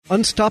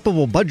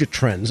Unstoppable budget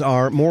trends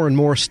are more and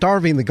more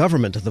starving the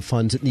government of the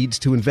funds it needs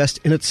to invest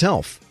in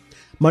itself.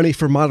 Money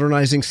for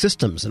modernizing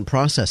systems and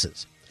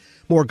processes.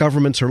 More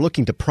governments are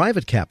looking to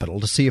private capital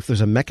to see if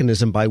there's a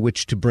mechanism by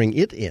which to bring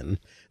it in.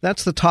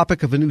 That's the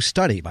topic of a new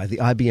study by the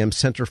IBM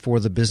Center for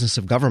the Business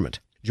of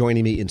Government.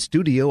 Joining me in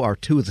studio are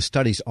two of the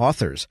study's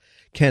authors.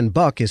 Ken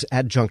Buck is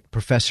adjunct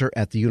professor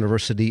at the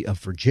University of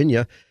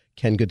Virginia.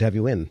 Ken, good to have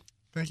you in.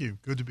 Thank you.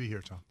 Good to be here,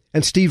 Tom.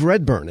 And Steve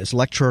Redburn is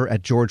lecturer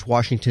at George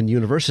Washington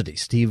University.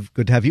 Steve,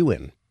 good to have you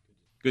in.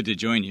 Good to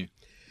join you.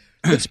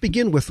 Let's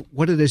begin with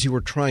what it is you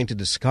were trying to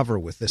discover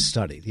with this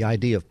study, the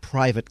idea of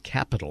private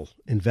capital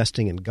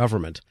investing in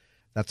government.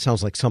 That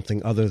sounds like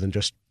something other than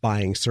just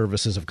buying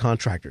services of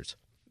contractors.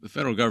 The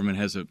federal government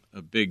has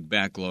a big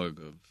backlog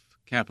of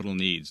capital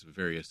needs of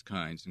various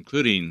kinds,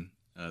 including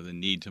the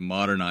need to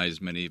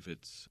modernize many of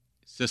its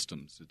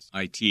systems, its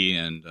IT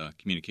and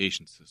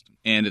communication system.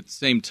 And at the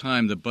same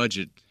time, the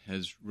budget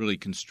has really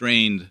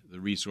constrained the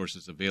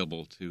resources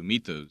available to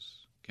meet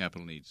those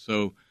capital needs.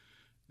 So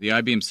the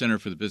IBM Center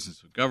for the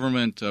Business of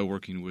Government,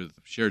 working with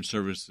Shared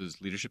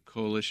Services Leadership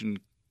Coalition,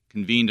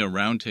 convened a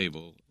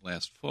roundtable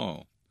last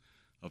fall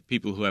of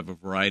people who have a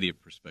variety of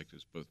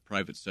perspectives, both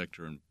private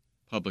sector and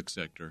public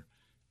sector,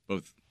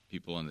 both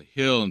people on the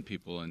Hill and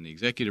people in the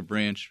executive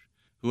branch,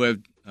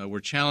 who were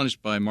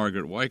challenged by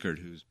Margaret Weichert,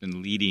 who's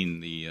been leading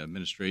the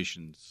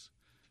administration's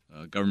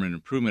government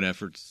improvement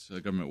efforts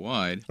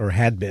government-wide. Or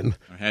had been,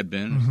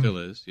 still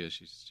is. Yes,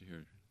 she's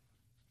here.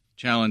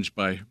 Challenged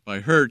by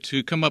her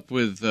to come up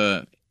with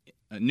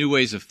new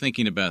ways of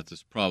thinking about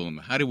this problem.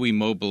 How do we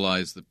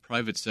mobilize the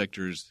private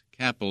sector's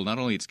capital, not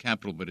only its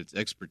capital, but its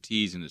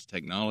expertise and its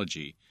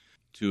technology,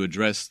 to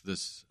address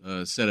this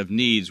set of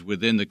needs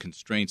within the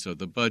constraints of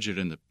the budget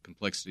and the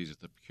complexities of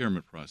the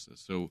procurement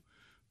process? So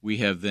we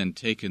have then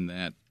taken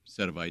that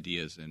set of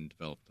ideas and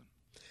developed them.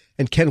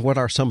 And Ken, what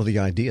are some of the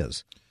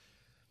ideas?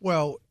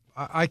 Well,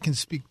 I can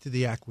speak to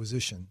the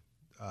acquisition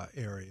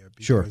area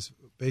because Sure.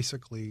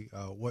 Basically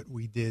what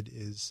we did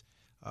is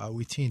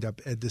we teamed up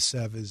Ed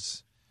DeSev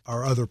as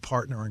our other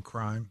partner in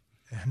crime,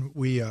 and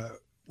we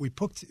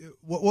put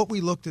what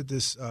we looked at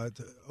this a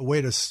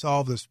way to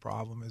solve this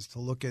problem is to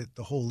look at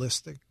the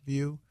holistic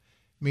view,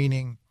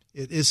 meaning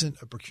it isn't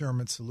a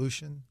procurement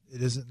solution.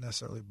 It isn't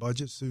necessarily a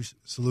budget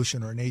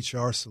solution or an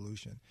HR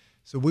solution.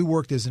 So we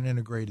worked as an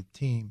integrated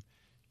team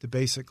to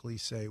basically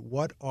say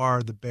what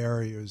are the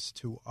barriers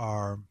to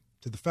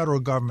the federal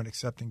government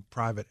accepting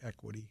private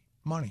equity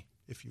money,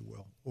 if you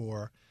will,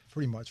 or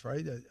pretty much,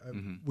 right?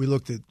 We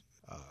looked at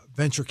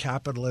venture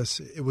capitalists.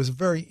 It was a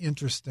very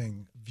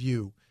interesting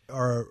view.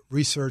 Our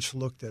research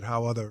looked at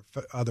how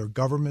other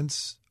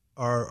governments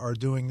are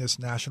doing this,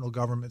 national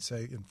governments,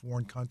 say, in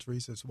foreign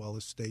countries, as well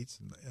as states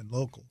and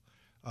local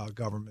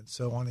governments.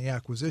 So on the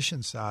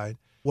acquisition side,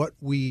 what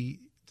we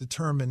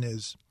determine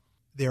is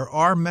there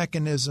are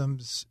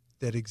mechanisms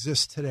that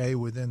exist today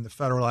within the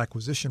federal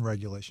acquisition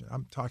regulation.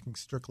 I'm talking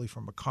strictly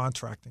from a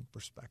contracting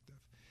perspective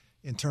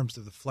in terms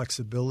of the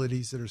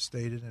flexibilities that are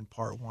stated in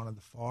Part 1 of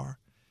the FAR.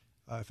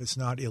 If it's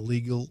not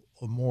illegal,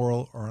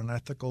 immoral, or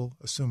unethical,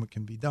 assume it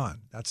can be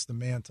done. That's the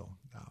mantle.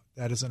 Now,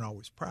 that isn't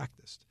always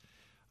practiced.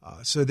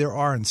 So there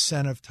are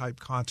incentive-type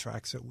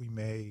contracts that we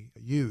may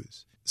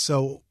use.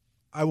 So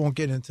I won't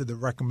get into the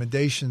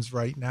recommendations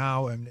right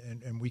now,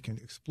 and we can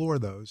explore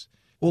those.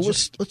 Well,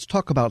 let's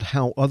talk about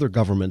how other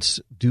governments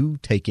do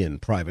take in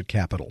private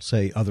capital,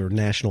 say other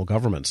national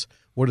governments.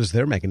 What is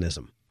their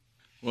mechanism?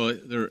 Well,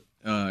 there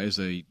is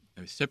a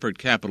separate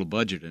capital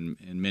budget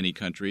in many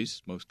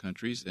countries, most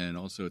countries, and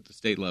also at the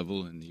state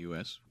level in the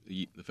U.S.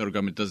 The federal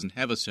government doesn't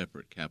have a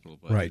separate capital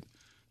budget. Right.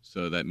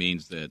 So that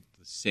means that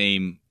the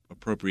same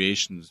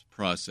appropriations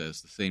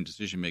process, the same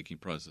decision-making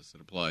process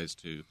that applies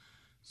to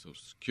Social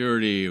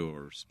Security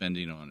or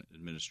spending on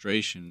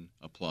administration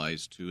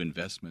applies to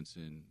investments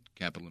in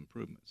capital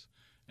improvements.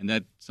 And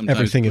that sometimes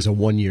everything is a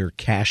one-year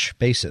cash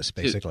basis,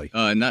 basically.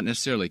 Not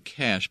necessarily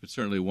cash, but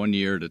certainly 1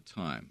 year at a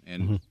time.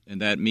 And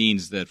that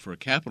means that for a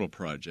capital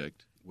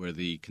project where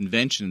the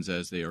conventions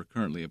as they are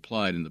currently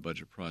applied in the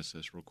budget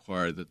process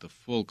require that the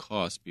full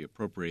cost be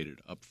appropriated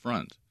up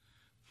front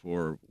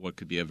for what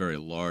could be a very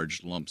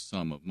large lump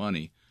sum of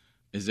money,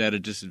 is at a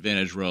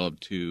disadvantage relative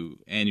to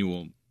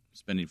annual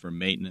spending for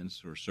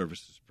maintenance or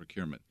services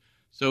procurement.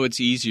 So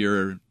it's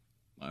easier,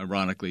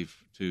 ironically,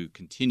 to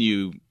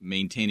continue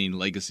maintaining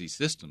legacy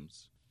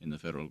systems in the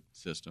federal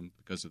system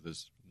because of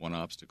this one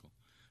obstacle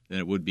than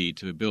it would be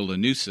to build a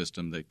new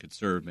system that could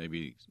serve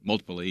maybe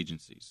multiple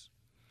agencies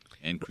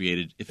and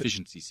create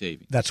efficiency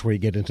savings. That's where you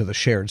get into the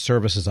shared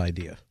services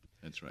idea.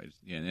 That's right.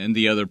 Yeah, and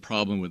the other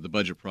problem with the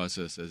budget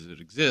process as it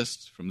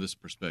exists from this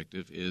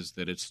perspective is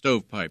that it's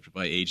stovepiped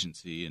by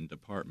agency and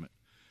department.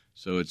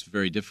 So it's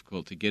very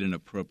difficult to get an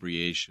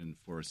appropriation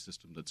for a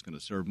system that's going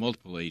to serve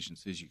multiple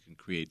agencies. You can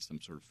create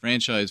some sort of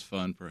franchise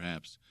fund,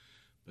 perhaps,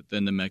 but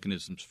then the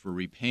mechanisms for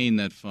repaying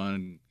that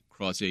fund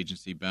across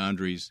agency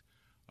boundaries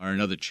are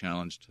another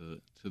challenge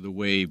to the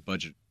way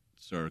budgets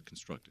are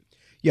constructed.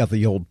 Yeah,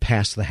 the old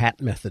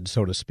pass-the-hat method,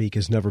 so to speak,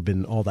 has never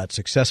been all that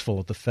successful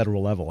at the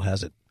federal level,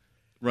 has it?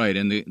 Right,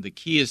 and the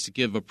key is to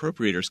give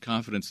appropriators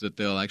confidence that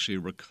they'll actually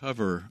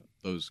recover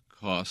those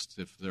costs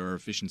if there are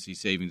efficiency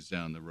savings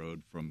down the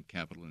road from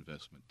capital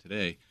investment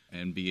today,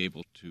 and be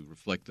able to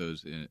reflect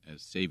those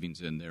as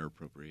savings in their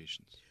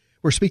appropriations.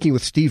 We're speaking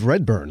with Steve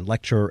Redburn,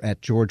 lecturer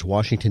at George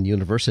Washington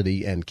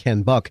University, and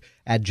Ken Buck,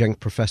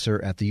 adjunct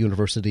professor at the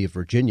University of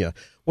Virginia.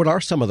 What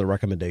are some of the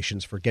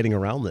recommendations for getting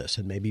around this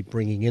and maybe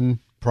bringing in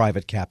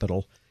private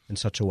capital in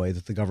such a way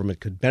that the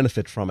government could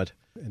benefit from it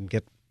and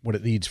get what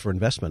it needs for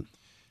investment?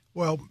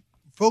 Well,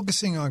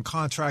 focusing on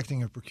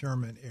contracting and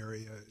procurement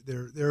area,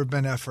 there have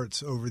been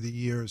efforts over the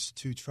years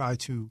to try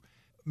to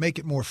make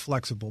it more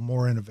flexible,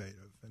 more innovative.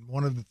 And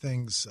one of the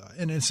things,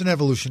 and it's an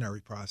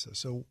evolutionary process.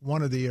 So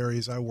one of the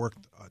areas I worked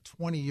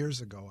 20 years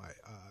ago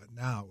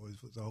now was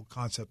the whole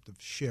concept of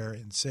share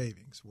in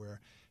savings, where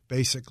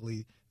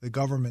basically the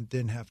government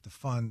didn't have to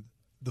fund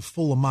the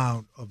full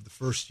amount of the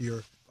first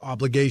year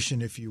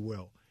obligation, if you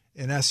will.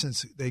 In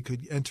essence, they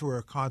could enter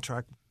a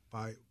contract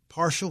by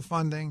partial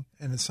funding,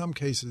 and in some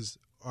cases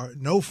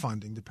no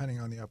funding, depending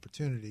on the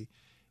opportunity,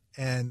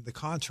 and the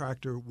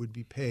contractor would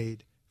be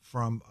paid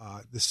from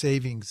the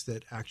savings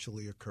that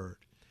actually occurred.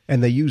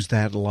 And they use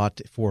that a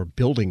lot for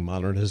building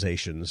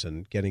modernizations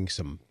and getting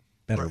some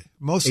better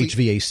Mostly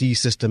HVAC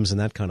systems and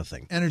that kind of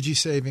thing. Energy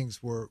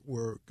savings were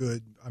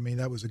good. I mean,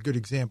 that was a good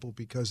example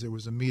because there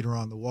was a meter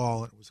on the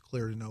wall, and it was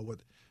clear to know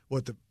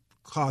what the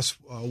costs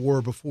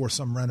were before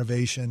some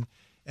renovation,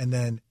 and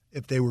then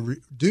if they were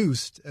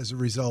reduced as a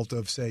result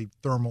of, say,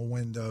 thermal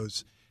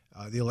windows,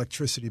 the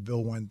electricity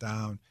bill went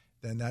down,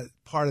 then that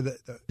part of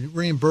the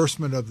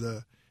reimbursement of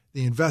the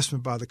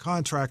investment by the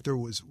contractor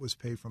was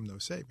paid from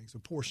those savings, a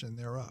portion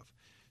thereof.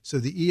 So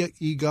the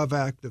eGov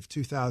Act of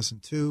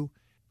 2002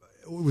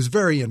 was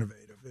very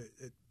innovative.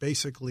 It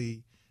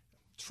basically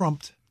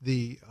trumped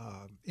the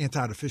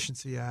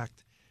Anti-Deficiency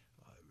Act.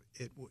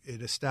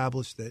 It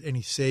established that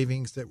any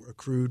savings that were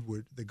accrued,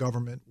 the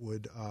government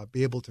would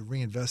be able to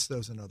reinvest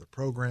those in other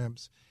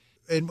programs.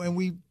 And when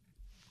we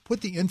put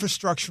the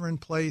infrastructure in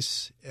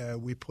place,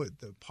 we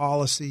put the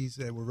policies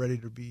that were ready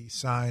to be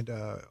signed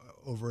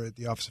over at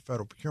the Office of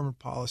Federal Procurement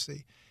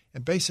Policy,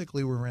 and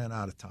basically we ran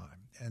out of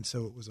time. And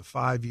so it was a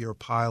 5-year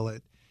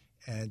pilot,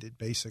 and it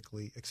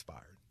basically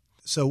expired.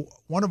 So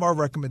one of our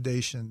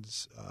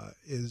recommendations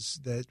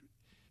is that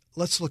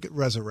let's look at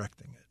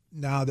resurrecting it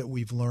now that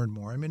we've learned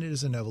more. I mean, it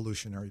is an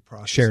evolutionary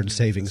process. Shared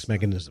savings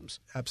mechanisms.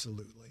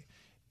 Absolutely.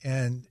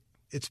 And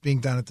it's being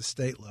done at the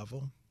state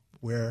level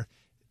where,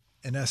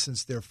 in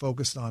essence, they're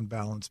focused on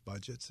balanced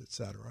budgets, et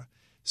cetera.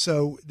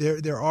 So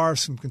there are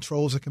some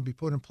controls that can be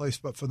put in place,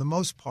 but for the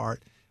most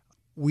part,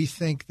 we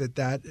think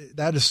that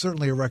is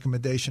certainly a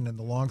recommendation in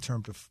the long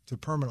term to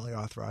permanently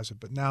authorize it.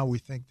 But now we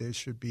think there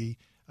should be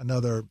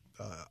another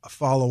a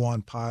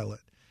follow-on pilot.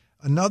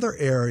 Another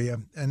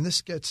area, and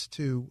this gets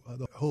to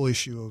the whole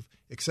issue of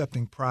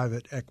accepting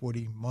private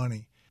equity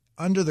money.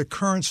 Under the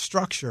current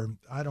structure,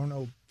 I don't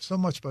know so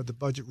much about the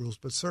budget rules,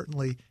 but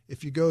certainly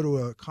if you go to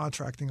a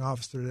contracting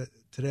officer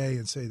today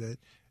and say that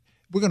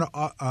we're going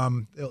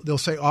to, they'll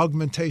say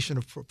augmentation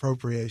of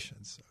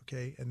appropriations,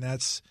 okay? And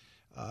that's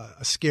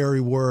a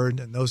scary word.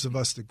 And those of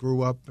us that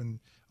grew up in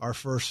our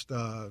first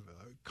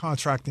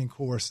contracting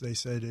course, they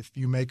said if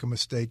you make a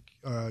mistake,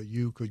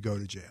 you could go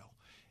to jail.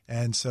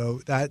 And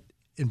so that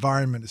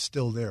environment is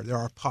still there. There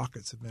are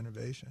pockets of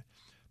innovation.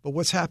 But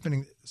what's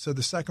happening, so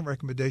the second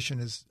recommendation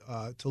is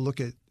to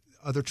look at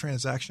other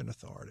transaction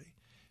authority,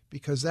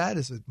 because that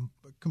is a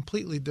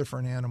completely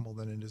different animal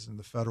than it is in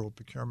the federal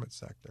procurement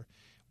sector,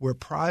 where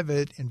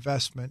private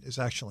investment is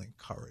actually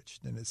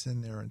encouraged, and it's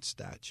in there in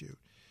statute.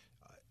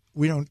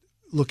 We don't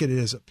look at it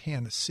as a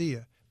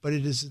panacea, but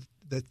it is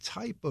the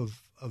type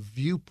of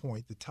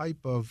viewpoint, the type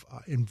of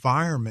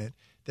environment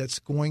that's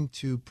going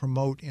to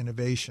promote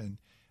innovation.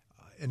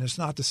 And it's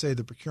not to say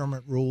the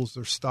procurement rules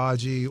are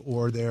stodgy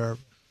or they're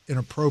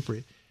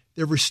inappropriate.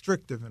 They're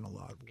restrictive in a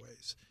lot of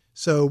ways.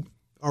 So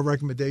our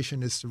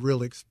recommendation is to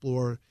really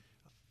explore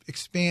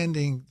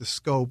expanding the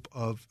scope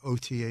of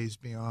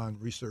OTAs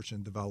beyond research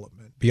and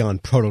development.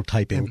 Beyond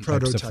prototyping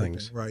types of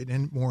things. Right,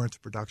 and more into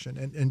production.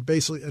 And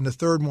basically, and the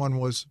third one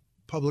was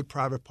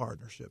public-private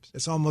partnerships.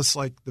 It's almost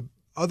like the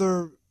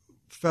other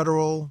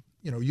federal,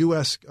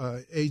 U.S.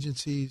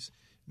 agencies,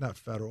 not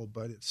federal,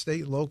 but at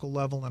state and local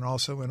level and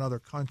also in other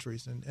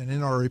countries. And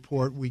in our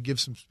report, we give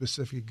some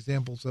specific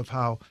examples of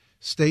how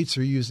states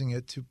are using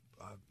it to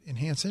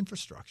enhance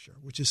infrastructure,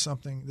 which is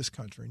something this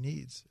country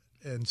needs.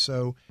 And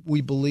so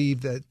we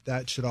believe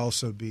that should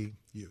also be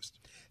used.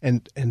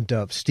 And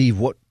Steve,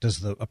 what does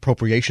the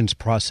appropriations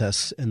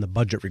process and the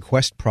budget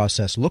request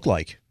process look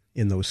like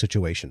in those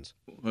situations?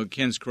 Well,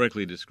 Ken's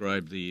correctly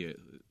described the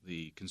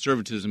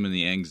conservatism and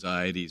the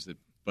anxieties that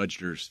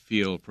budgeters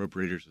feel,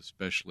 appropriators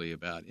especially,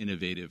 about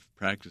innovative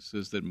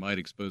practices that might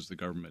expose the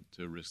government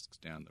to risks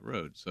down the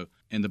road.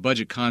 And the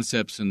budget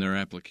concepts and their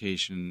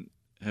application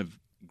have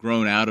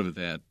grown out of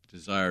that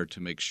desire to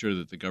make sure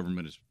that the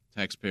government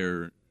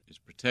taxpayer is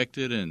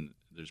protected and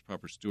there's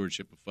proper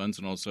stewardship of funds,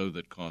 and also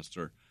that costs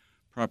are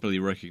properly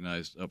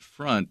recognized up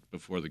front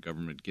before the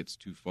government gets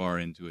too far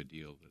into a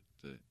deal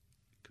that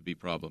could be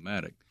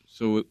problematic.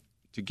 So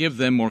to give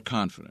them more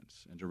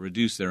confidence and to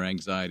reduce their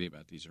anxiety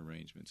about these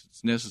arrangements,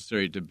 it's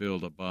necessary to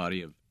build a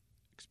body of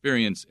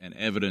experience and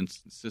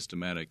evidence and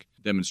systematic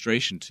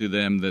demonstration to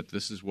them that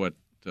this is what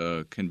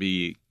can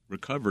be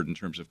recovered in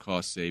terms of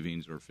cost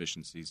savings or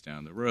efficiencies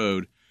down the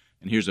road.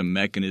 And here's a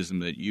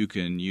mechanism that you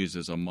can use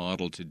as a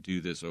model to do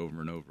this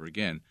over and over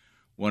again.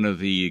 One of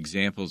the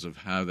examples of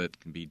how that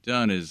can be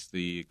done is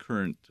the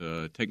current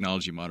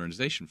Technology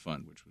Modernization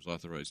Fund, which was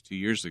authorized 2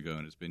 years ago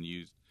and has been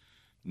used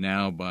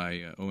now by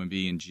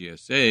OMB and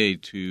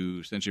GSA to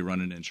essentially run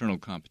an internal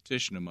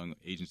competition among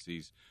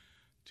agencies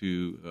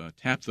to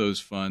tap those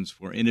funds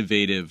for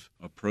innovative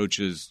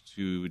approaches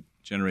to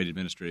generate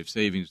administrative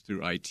savings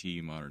through IT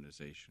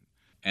modernization.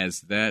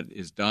 As that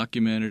is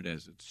documented,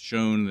 as it's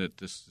shown that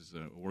this is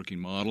a working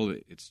model,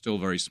 it's still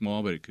very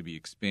small, but it could be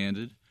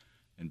expanded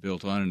and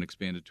built on and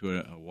expanded to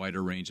a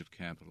wider range of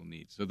capital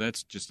needs. So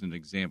that's just an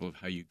example of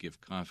how you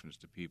give confidence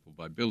to people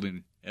by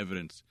building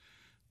evidence.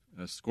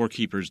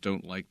 Scorekeepers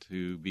don't like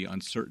to be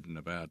uncertain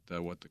about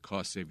what the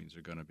cost savings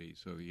are going to be,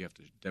 so you have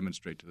to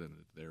demonstrate to them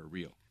that they're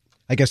real.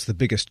 I guess the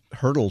biggest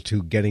hurdle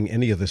to getting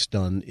any of this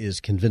done is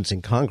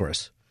convincing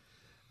Congress,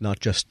 not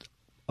just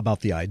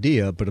about the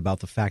idea, but about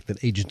the fact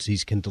that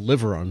agencies can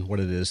deliver on what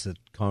it is that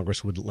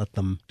Congress would let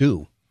them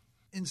do.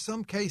 In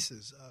some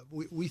cases,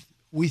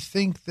 we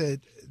think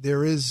that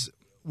there is,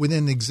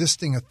 within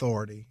existing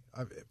authority,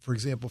 for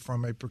example,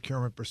 from a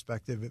procurement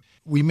perspective,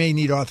 we may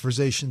need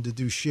authorization to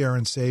do share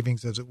and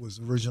savings as it was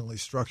originally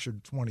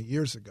structured 20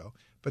 years ago.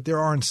 But there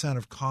are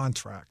incentive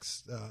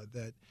contracts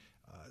that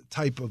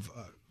type of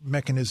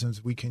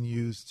mechanisms we can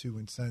use to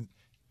incent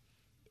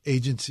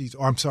agencies,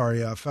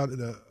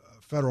 the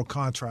federal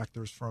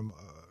contractors from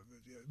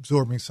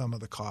absorbing some of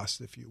the costs,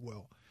 if you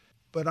will.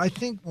 But I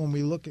think when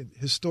we look at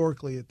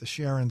historically at the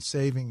share and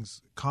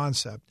savings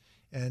concept,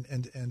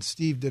 and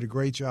Steve did a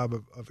great job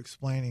of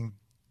explaining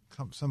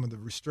some of the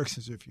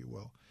restrictions, if you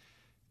will,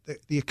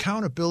 the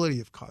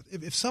accountability of cost.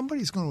 If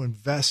somebody's going to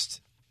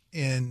invest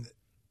in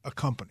a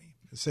company,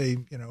 say,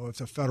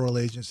 if a federal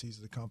agency is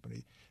the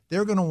company,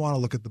 they're going to want to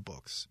look at the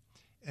books.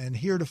 And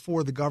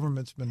heretofore, the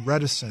government's been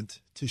reticent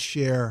to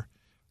share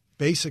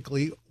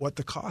basically what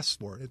the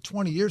costs were.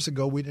 20 years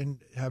ago, we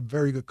didn't have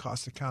very good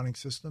cost accounting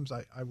systems.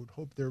 I would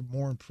hope they're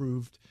more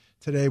improved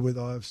today with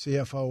a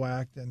CFO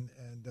Act and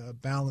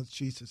balance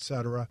sheets, et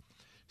cetera.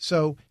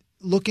 So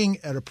looking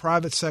at a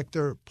private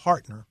sector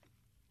partner,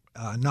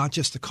 not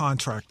just a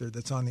contractor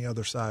that's on the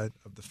other side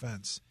of the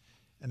fence.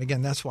 And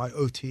again, that's why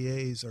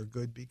OTAs are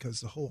good,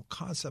 because the whole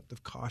concept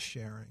of cost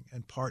sharing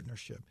and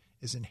partnership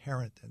is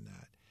inherent in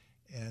that.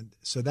 And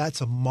so that's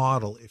a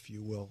model, if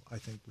you will, I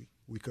think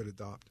we could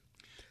adopt.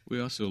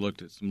 We also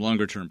looked at some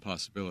longer-term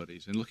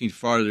possibilities and looking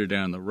farther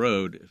down the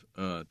road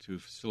to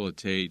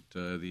facilitate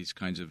these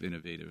kinds of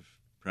innovative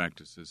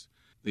practices.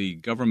 The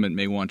government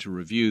may want to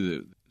review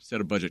the set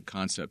of budget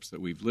concepts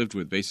that we've lived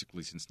with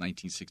basically since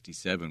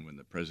 1967, when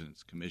the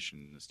President's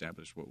Commission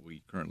established what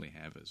we currently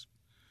have as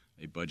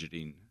a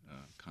budgeting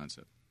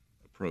concept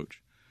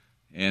approach.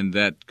 And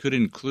that could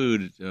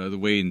include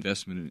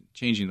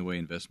changing the way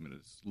investment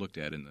is looked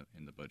at in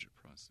the budget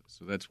process.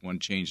 So that's one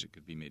change that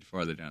could be made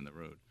farther down the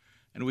road.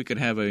 And we could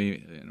have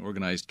an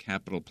organized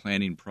capital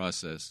planning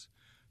process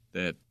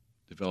that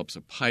develops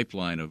a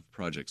pipeline of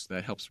projects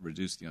that helps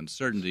reduce the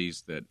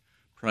uncertainties that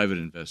private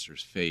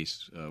investors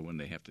face when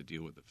they have to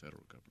deal with the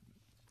federal government.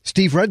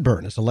 Steve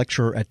Redburn is a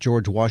lecturer at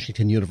George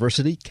Washington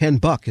University. Ken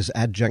Buck is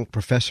adjunct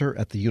professor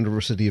at the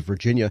University of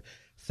Virginia.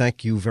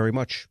 Thank you very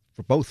much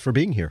for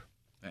being here.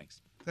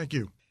 Thanks. Thank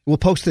you. We'll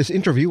post this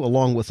interview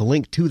along with a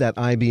link to that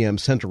IBM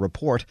Center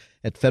report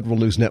at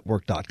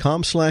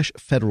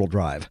federalnewsnetwork.com/Federal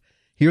Drive.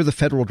 Hear the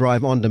Federal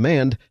Drive on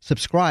demand.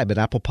 Subscribe at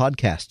Apple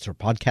Podcasts or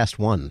Podcast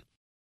One.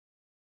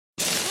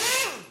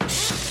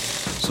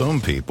 Some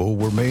people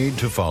were made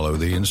to follow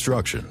the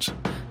instructions.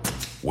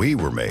 We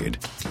were made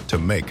to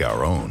make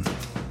our own.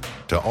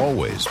 To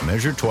always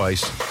measure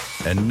twice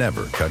and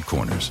never cut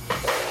corners.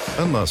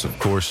 Unless, of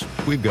course,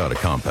 we've got a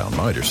compound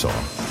miter saw.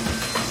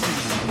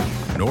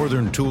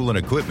 Northern Tool and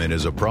Equipment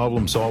is a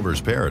problem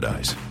solver's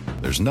paradise.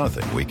 There's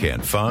nothing we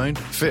can't find,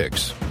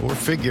 fix, or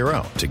figure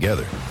out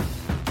together.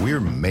 We're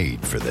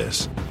made for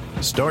this.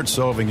 Start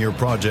solving your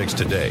projects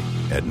today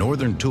at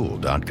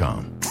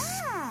northerntool.com.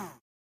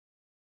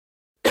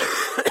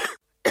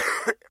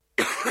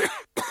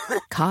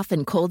 Cough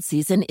and cold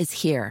season is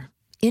here.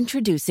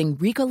 Introducing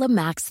Ricola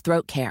Max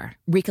Throat Care,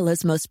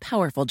 Ricola's most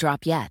powerful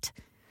drop yet.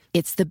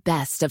 It's the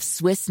best of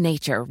Swiss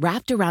nature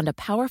wrapped around a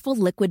powerful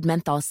liquid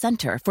menthol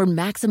center for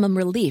maximum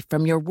relief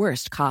from your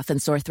worst cough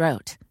and sore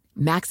throat.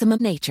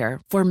 Maximum nature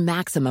for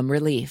maximum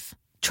relief.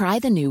 Try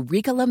the new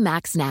Ricola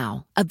Max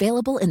now,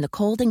 available in the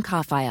cold and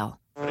cough aisle.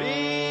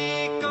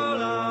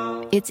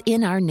 Ricola. It's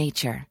in our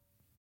nature.